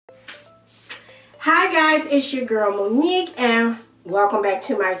Hi guys, it's your girl Monique and welcome back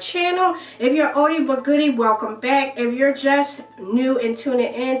to my channel. If you're oldie but goodie, welcome back. If you're just new and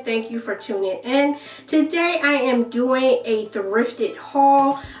tuning in, thank you for tuning in. Today I am doing a thrifted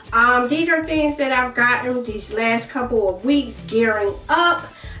haul. These are things that I've gotten these last couple of weeks gearing up.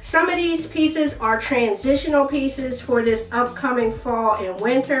 Some of these pieces are transitional pieces for this upcoming fall and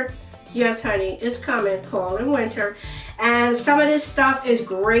winter. Yes, honey, it's coming, fall and winter. And some of this stuff is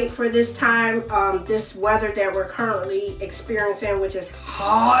great for this time, this weather that we're currently experiencing, which is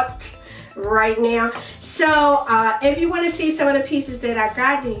hot right now. So if you want to see some of the pieces that I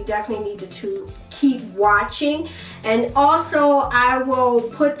got, then you definitely need to keep watching. And also, I will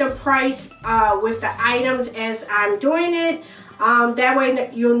put the price with the items as I'm doing it. That way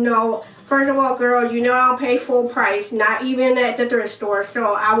you'll know. First of all, girl, you know I don't pay full price, not even at the thrift store.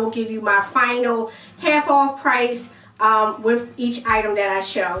 So I will give you my final half off price with each item that I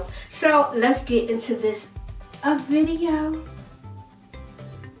show. So let's get into this video.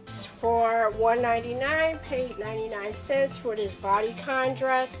 For $1.99, paid 99 cents for this bodycon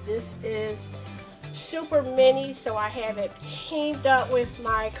dress. This is super mini, so I have it teamed up with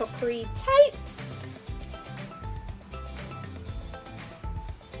my capri tights.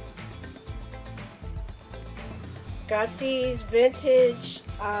 Got these vintage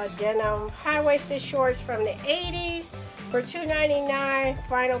denim high-waisted shorts from the 80s for $2.99.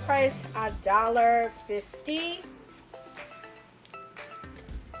 Final price $1.50.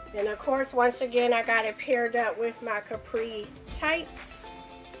 And of course, once again, I got it paired up with my capri tights.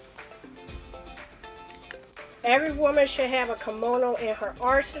 Every woman should have a kimono in her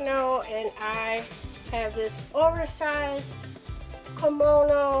arsenal, and I have this oversized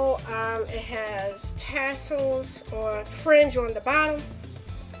kimono. It has tassels or fringe on the bottom,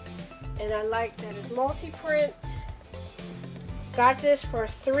 and I like that it's multi-print. Got this for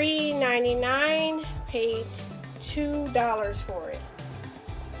 $3.99, paid $2 for it.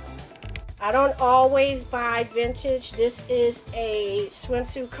 I don't always buy vintage. This is a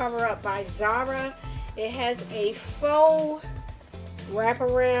swimsuit cover-up by Zara. It has a faux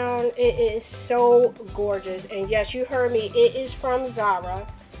wraparound. It is so gorgeous, and yes, you heard me, it is from Zara,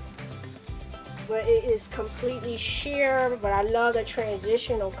 but it is completely sheer. But I love the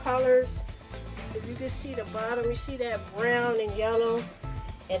transitional colors. If you can see the bottom, you see that brown and yellow,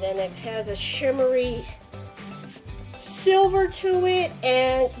 and then it has a shimmery silver to it.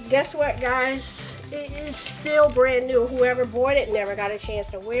 And guess what, guys, it is still brand new. Whoever bought it never got a chance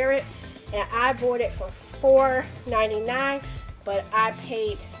to wear it, and I bought it for $4.99. but I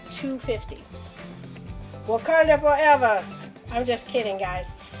paid $2.50. Wakanda forever. I'm just kidding,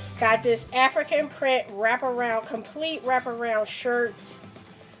 guys. Got this African print wraparound, complete wraparound shirt.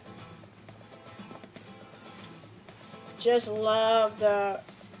 Just love the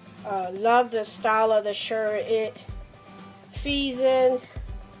style of the shirt. It feeds in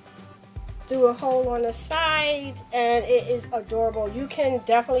through a hole on the side, and it is adorable. You can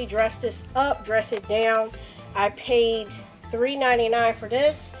definitely dress this up, dress it down. I paid $3.99 for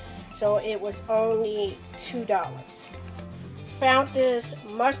this, so it was only $2. Found this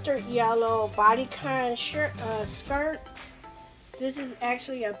mustard yellow bodycon skirt. This is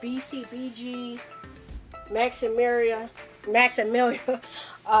actually a BCBG Maximilia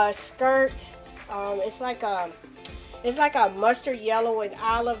skirt. It's like a mustard yellow and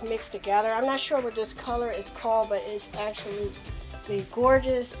olive mixed together. I'm not sure what this color is called, but it's actually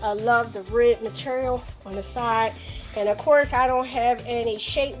gorgeous. I love the red material on the side. And of course, I don't have any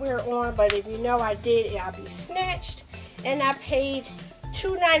shapewear on, but if you know I did, I'll be snatched. And I paid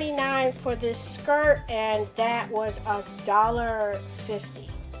 $2.99 for this skirt, and that was $1.50.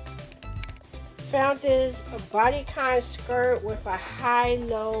 Found this bodycon skirt with a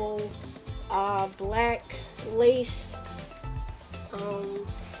high-low black lace, and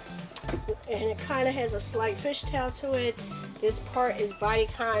it kind of has a slight fishtail to it. This part is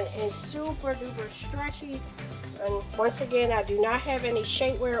bodycon and super duper stretchy. And once again, I do not have any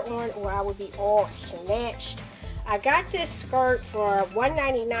shapewear on, or I would be all snatched. I got this skirt for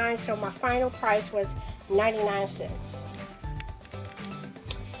 $1.99, so my final price was 99 cents.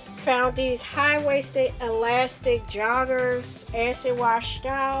 Found these high-waisted elastic joggers, acid wash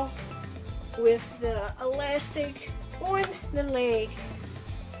style, with the elastic on the leg.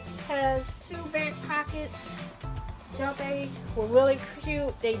 Has two back pockets. They were really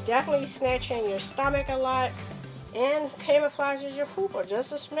cute. They definitely snatch in your stomach a lot, and camouflages your fupa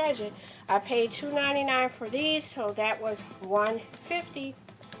just a smidgen. I paid $2.99 for these, so that was $1.50.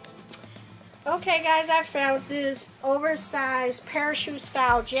 Okay, guys, I found this oversized parachute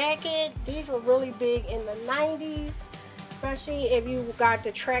style jacket. These were really big in the 90s. especially if you got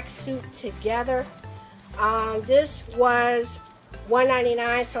the tracksuit together. This was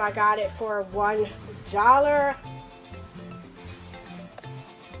 $1.99, so I got it for $1.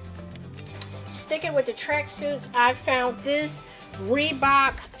 Sticking with the tracksuits, I found this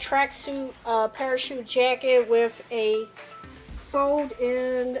Reebok tracksuit parachute jacket with a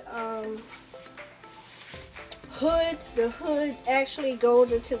fold-in hood. The hood actually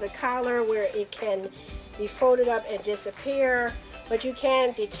goes into the collar where it can be folded up and disappear, but you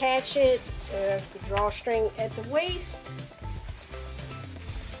can detach it. Drawstring at the waist.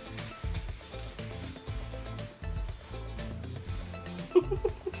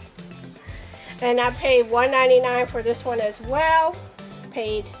 And I paid $1.99 for this one as well.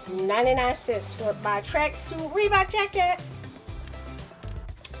 Paid 99 cents for my tracksuit Reebok jacket.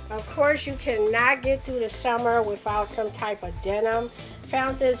 Of course, you cannot get through the summer without some type of denim.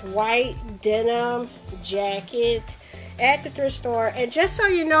 Found this white denim jacket at the thrift store. And just so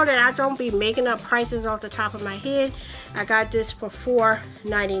you know that I don't be making up prices off the top of my head, I got this for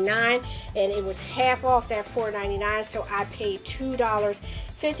 $4.99 and it was half off that $4.99, so I paid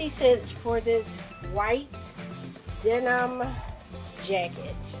 $2.50 for this white denim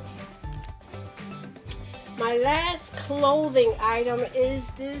jacket. My last clothing item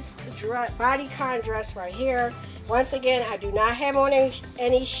is this bodycon dress right here. Once again, I do not have on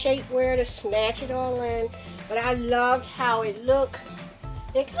any shapewear to snatch it all in, but I loved how it looked.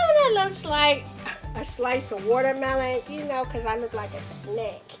 It kind of looks like a slice of watermelon, you know, because I look like a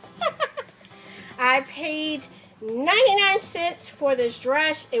snack. I paid 99 cents for this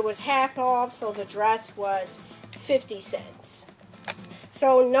dress. It was half off, so the dress was 50 cents.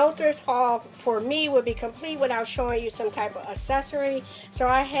 So no thrift haul for me would be complete without showing you some type of accessory. So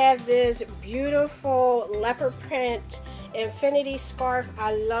I have this beautiful leopard print infinity scarf.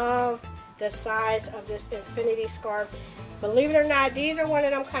 I love the size of this infinity scarf. Believe it or not, these are one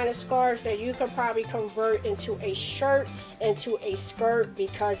of them kind of scarves that you can probably convert into a shirt, into a skirt,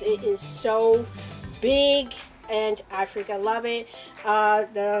 because it is so big and I freaking love it.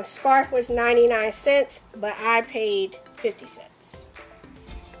 The scarf was 99 cents, but I paid 50 cents.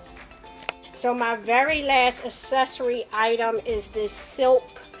 So my very last accessory item is this silk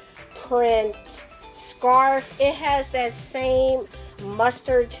print scarf. It has that same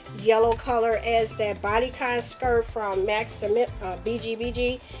mustard yellow color as that bodycon skirt from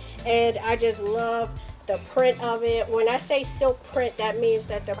BGBG, and I just love the print of it. When I say silk print, that means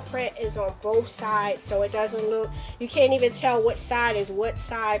that the print is on both sides, so it doesn't look, you can't even tell what side is what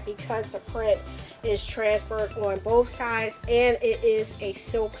side because the print is transferred on both sides, and it is a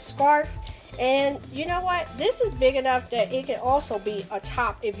silk scarf. And you know what, this is big enough that it can also be a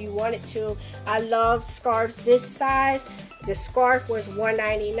top if you wanted to. I love scarves this size. The scarf was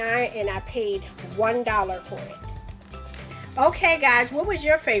 $1.99 and I paid $1 for it. Okay guys, what was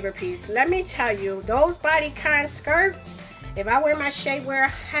your favorite piece? Let me tell you, those bodycon skirts, if I wear my shapewear,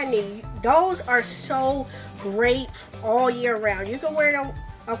 honey, those are so great all year round. You can wear them,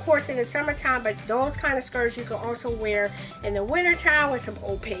 of course, in the summertime, but those kind of skirts you can also wear in the wintertime with some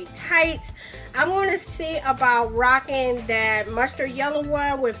opaque tights. I want to see about rocking that mustard yellow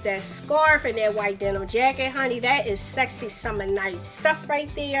one with that scarf and that white denim jacket, honey. That is sexy summer night stuff right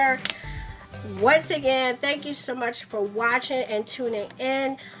there. Once again, thank you so much for watching and tuning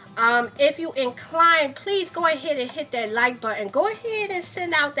in. If you incline, please go ahead and hit that like button. Go ahead and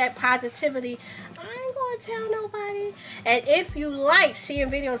send out that positivity. I ain't gonna tell nobody. And if you like seeing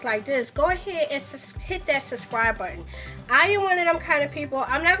videos like this, go ahead and hit that subscribe button. I am one of them kind of people.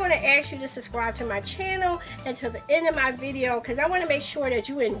 I'm not going to ask you to subscribe to my channel until the end of my video because I want to make sure that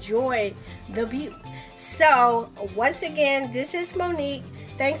you enjoy the view. So once again, this is Monique.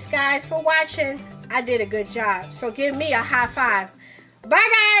 Thanks guys for watching. I did a good job. So give me a high five.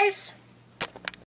 Bye guys.